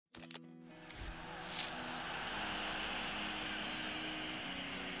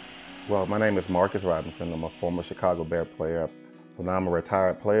Well, my name is Marcus Robinson. I'm a former Chicago Bear player. So now I'm a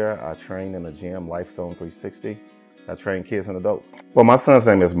retired player. I train in the gym, Life Zone 360. I train kids and adults. Well, my son's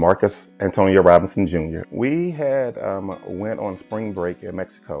name is Marcus Antonio Robinson Jr. We had went on spring break in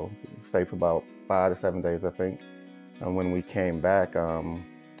Mexico. Stayed for about 5 to 7 days, I think. And when we came back,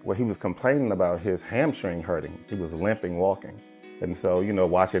 well, he was complaining about his hamstring hurting. He was limping walking. And so,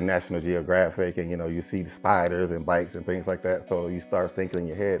 watching National Geographic and, you see the spiders and bikes and things like that. So you start thinking in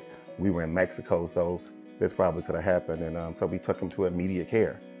your head, we were in Mexico, so this probably could have happened. And so we took him to immediate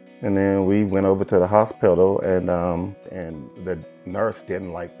care. And then we went over to the hospital and the nurse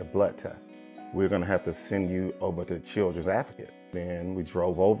didn't like the blood test. We're gonna have to send you over to Children's Advocate. Then we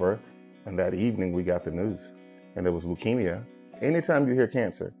drove over, and that evening we got the news, and it was leukemia. Anytime you hear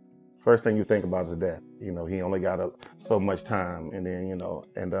cancer, first thing you think about is death. He only got so much time, and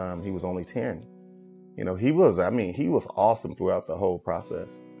then, he was only 10. He was awesome throughout the whole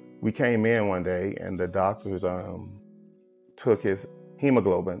process. We came in one day and the doctors took his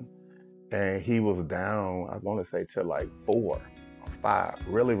hemoglobin, and he was down, I want to say to like 4 or 5,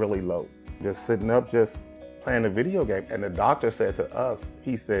 really, really low. Just sitting up, just playing a video game. And the doctor said to us,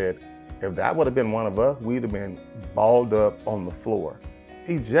 he said, if that would have been one of us, we'd have been balled up on the floor.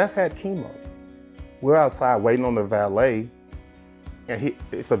 He just had chemo. We're outside waiting on the valet, and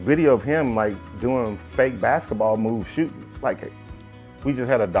it's a video of him like doing fake basketball moves, shooting. Like, we just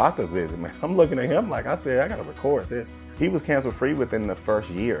had a doctor's visit, man. I'm looking at him like, I said, I gotta record this. He was cancer free within the first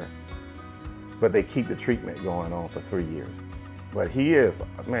year, but they keep the treatment going on for 3 years. But he is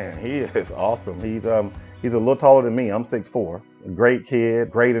awesome. He's a little taller than me. I'm 6'4". A great kid,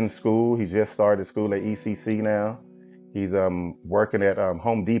 great in school. He just started school at ECC now. He's working at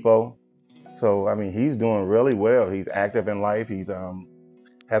Home Depot. So, he's doing really well. He's active in life. He's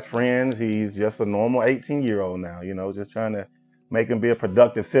has friends. He's just a normal 18-year-old now, just trying to make him be a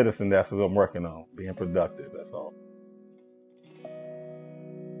productive citizen. That's what I'm working on, being productive, that's all.